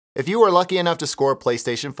If you are lucky enough to score a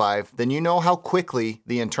PlayStation 5, then you know how quickly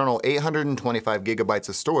the internal 825 gigabytes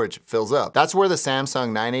of storage fills up. That's where the Samsung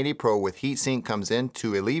 980 Pro with Heatsink comes in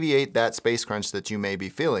to alleviate that space crunch that you may be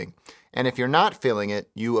feeling. And if you're not feeling it,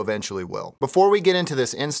 you eventually will. Before we get into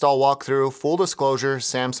this install walkthrough, full disclosure,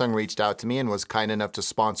 Samsung reached out to me and was kind enough to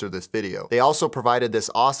sponsor this video. They also provided this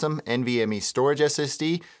awesome NVMe storage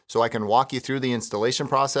SSD, so I can walk you through the installation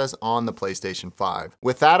process on the PlayStation 5.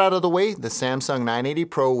 With that out of the way, the Samsung 980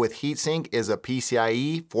 Pro with Heatsink is a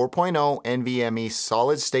PCIe 4.0 NVMe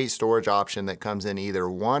solid state storage option that comes in either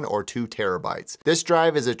 1 or 2 terabytes. This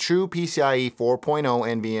drive is a true PCIe 4.0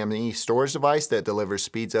 NVMe storage device that delivers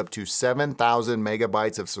speeds up to 7,000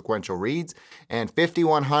 megabytes of sequential reads and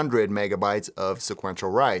 5,100 megabytes of sequential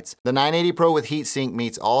writes. The 980 Pro with Heatsink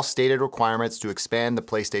meets all stated requirements to expand the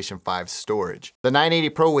PlayStation 5 storage. The 980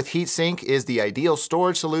 Pro with Heatsink is the ideal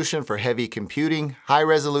storage solution for heavy computing,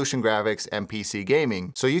 high-resolution graphics, and PC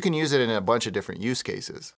gaming, so you can use it in a bunch of different use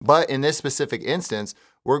cases. But in this specific instance,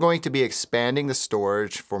 we're going to be expanding the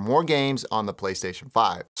storage for more games on the PlayStation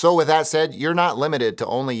 5. So with that said, you're not limited to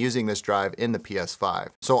only using this drive in the PS5.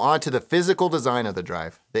 So on to the physical design of the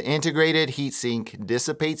drive. The integrated heatsink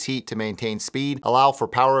dissipates heat to maintain speed, allow for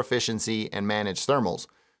power efficiency, and manage thermals.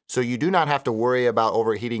 So you do not have to worry about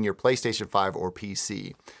overheating your PlayStation 5 or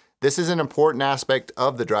PC. This is an important aspect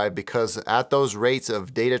of the drive because at those rates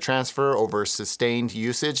of data transfer over sustained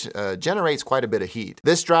usage generates quite a bit of heat.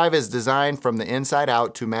 This drive is designed from the inside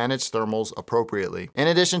out to manage thermals appropriately. In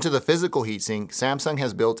addition to the physical heatsink, Samsung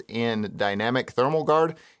has built in Dynamic Thermal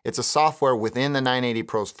Guard. It's a software within the 980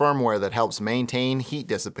 Pro's firmware that helps maintain heat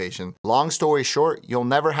dissipation. Long story short, you'll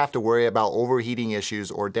never have to worry about overheating issues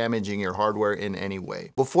or damaging your hardware in any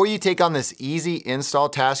way. Before you take on this easy install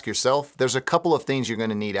task yourself, there's a couple of things you're going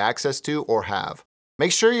to need access to or have.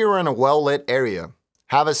 Make sure you're in a well-lit area.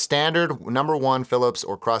 Have a standard #1 Phillips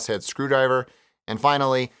or crosshead screwdriver. And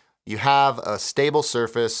finally, you have a stable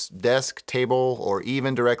surface, desk, table, or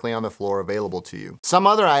even directly on the floor available to you. Some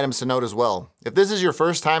other items to note as well. If this is your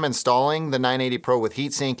first time installing the 980 Pro with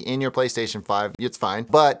Heatsink in your PlayStation 5, it's fine.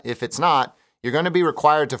 But if it's not, you're going to be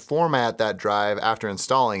required to format that drive after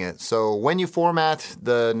installing it. So when you format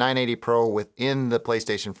the 980 Pro within the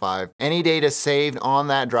PlayStation 5, any data saved on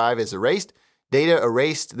that drive is erased. Data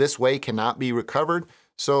erased this way cannot be recovered.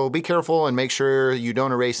 So be careful and make sure you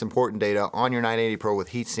don't erase important data on your 980 Pro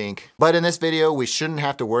with Heatsink. But in this video, we shouldn't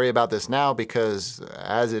have to worry about this now because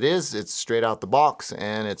as it is, it's straight out the box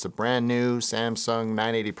and it's a brand new Samsung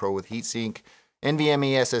 980 Pro with Heatsink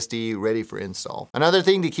NVMe SSD ready for install. Another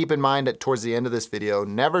thing to keep in mind towards the end of this video,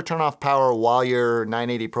 never turn off power while your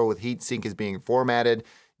 980 Pro with Heatsink is being formatted.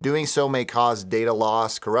 Doing so may cause data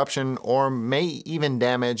loss, corruption, or may even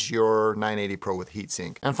damage your 980 Pro with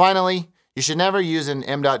Heatsink. And finally, you should never use an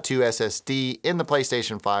M.2 SSD in the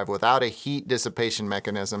PlayStation 5 without a heat dissipation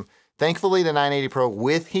mechanism. Thankfully, the 980 Pro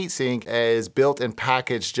with Heatsink is built and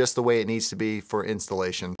packaged just the way it needs to be for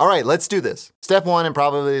installation. All right, let's do this. Step 1, and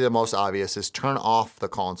probably the most obvious, is turn off the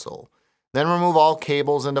console. Then remove all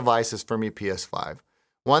cables and devices from your PS5.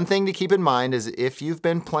 One thing to keep in mind is if you've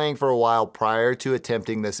been playing for a while prior to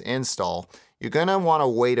attempting this install, you're gonna wanna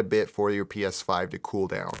wait a bit for your PS5 to cool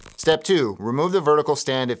down. Step 2, remove the vertical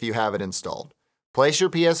stand if you have it installed. Place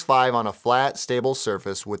your PS5 on a flat, stable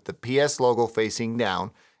surface with the PS logo facing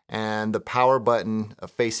down and the power button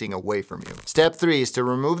facing away from you. Step 3 is to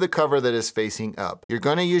remove the cover that is facing up. You're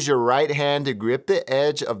gonna use your right hand to grip the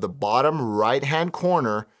edge of the bottom right-hand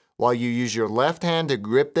corner while you use your left hand to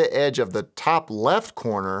grip the edge of the top left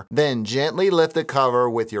corner, then gently lift the cover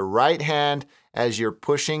with your right hand as you're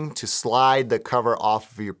pushing to slide the cover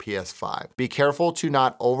off of your PS5. Be careful to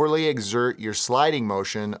not overly exert your sliding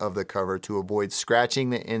motion of the cover to avoid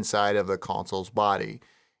scratching the inside of the console's body.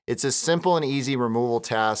 It's a simple and easy removal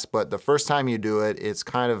task, but the first time you do it, it's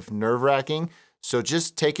kind of nerve-wracking. So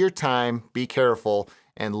just take your time, be careful,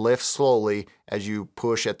 and lift slowly as you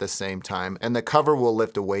push at the same time, and the cover will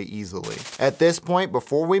lift away easily. At this point,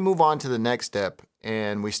 before we move on to the next step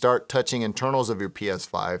and we start touching internals of your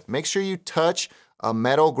PS5, make sure you touch a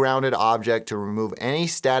metal grounded object to remove any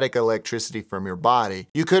static electricity from your body.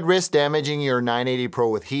 You could risk damaging your 980 Pro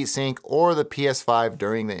with Heatsink or the PS5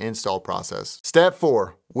 during the install process. Step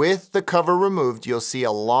 4, with the cover removed, you'll see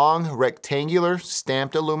a long rectangular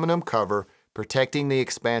stamped aluminum cover protecting the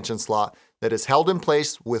expansion slot that is held in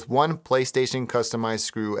place with one PlayStation customized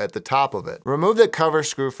screw at the top of it. Remove the cover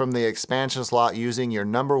screw from the expansion slot using your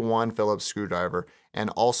 #1 Phillips screwdriver and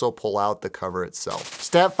also pull out the cover itself.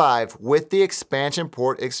 Step 5, with the expansion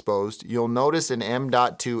port exposed, you'll notice an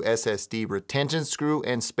M.2 SSD retention screw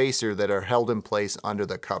and spacer that are held in place under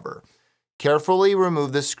the cover. Carefully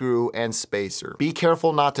remove the screw and spacer. Be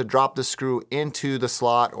careful not to drop the screw into the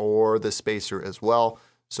slot or the spacer as well.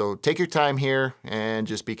 So take your time here and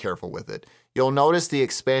just be careful with it. You'll notice the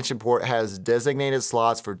expansion port has designated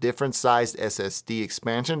slots for different sized SSD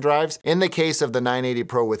expansion drives. In the case of the 980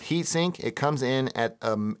 Pro with Heatsink, it comes in at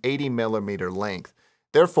 80mm length.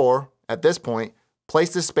 Therefore, at this point,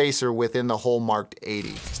 place the spacer within the hole marked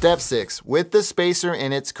 80. Step 6. With the spacer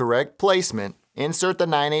in its correct placement, insert the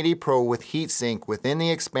 980 Pro with Heatsink within the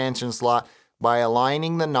expansion slot by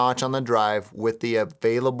aligning the notch on the drive with the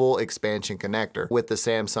available expansion connector with the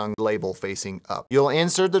Samsung label facing up. You'll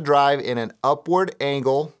insert the drive in an upward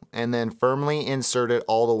angle and then firmly insert it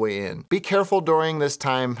all the way in. Be careful during this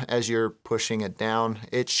time as you're pushing it down.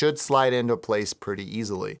 It should slide into place pretty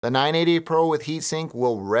easily. The 980 Pro with Heatsink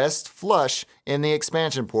will rest flush in the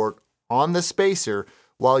expansion port on the spacer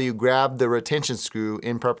while you grab the retention screw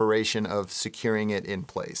in preparation of securing it in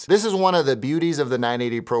place. This is one of the beauties of the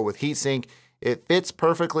 980 Pro with Heatsink. It fits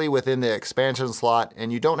perfectly within the expansion slot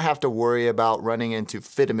and you don't have to worry about running into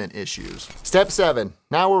fitment issues. Step 7.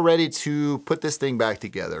 Now we're ready to put this thing back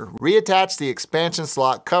together. Reattach the expansion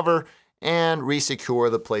slot cover and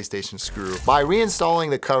resecure the PlayStation screw. By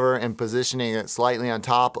reinstalling the cover and positioning it slightly on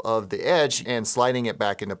top of the edge and sliding it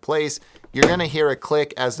back into place, you're gonna hear a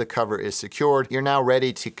click as the cover is secured. You're now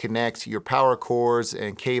ready to connect your power cords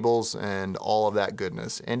and cables and all of that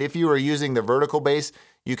goodness. And if you are using the vertical base,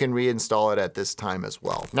 you can reinstall it at this time as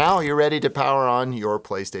well. Now you're ready to power on your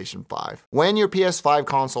PlayStation 5. When your PS5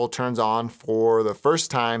 console turns on for the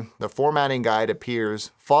first time, the formatting guide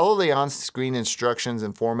appears. Follow the on-screen instructions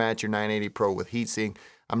and format your 980 Pro with Heatsink.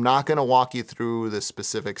 I'm not gonna walk you through the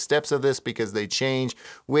specific steps of this because they change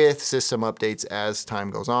with system updates as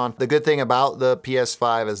time goes on. The good thing about the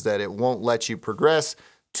PS5 is that it won't let you progress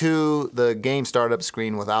to the game startup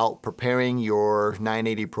screen without preparing your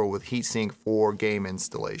 980 Pro with Heatsink for game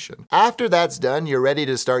installation. After that's done, you're ready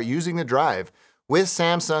to start using the drive. With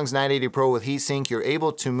Samsung's 980 Pro with Heatsink, you're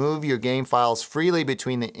able to move your game files freely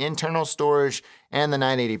between the internal storage and the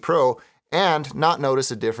 980 Pro and not notice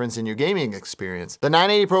a difference in your gaming experience. The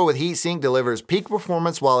 980 Pro with Heatsink delivers peak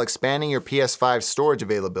performance while expanding your PS5 storage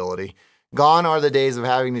availability. Gone are the days of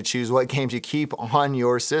having to choose what games you keep on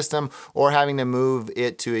your system or having to move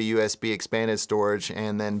it to a USB expanded storage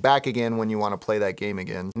and then back again when you want to play that game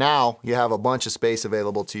again. Now you have a bunch of space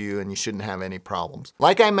available to you and you shouldn't have any problems.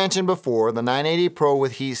 Like I mentioned before, the 980 Pro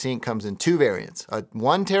with Heatsink comes in two variants, a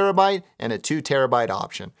 1TB and a 2TB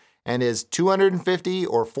option, and is 250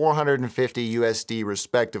 or 450 USD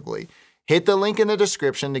respectively. Hit the link in the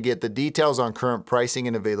description to get the details on current pricing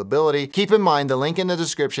and availability. Keep in mind, the link in the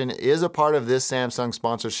description is a part of this Samsung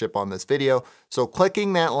sponsorship on this video, so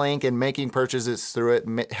clicking that link and making purchases through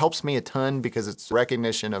it helps me a ton because it's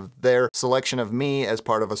recognition of their selection of me as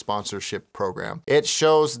part of a sponsorship program. It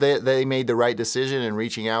shows that they made the right decision in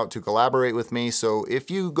reaching out to collaborate with me, so if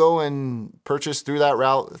you go and purchase through that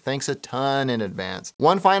route, thanks a ton in advance.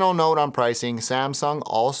 One final note on pricing, Samsung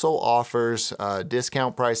also offers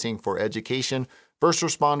discount pricing for education, first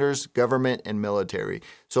responders, government, and military.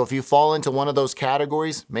 So if you fall into one of those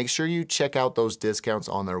categories, make sure you check out those discounts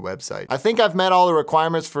on their website. I think I've met all the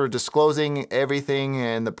requirements for disclosing everything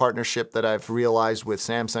and the partnership that I've realized with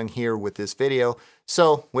Samsung here with this video.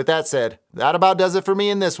 So with that said, that about does it for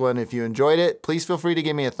me in this one. If you enjoyed it, please feel free to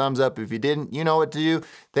give me a thumbs up. If you didn't, you know what to do.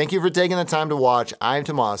 Thank you for taking the time to watch. I'm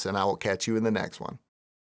Tomas, and I will catch you in the next one.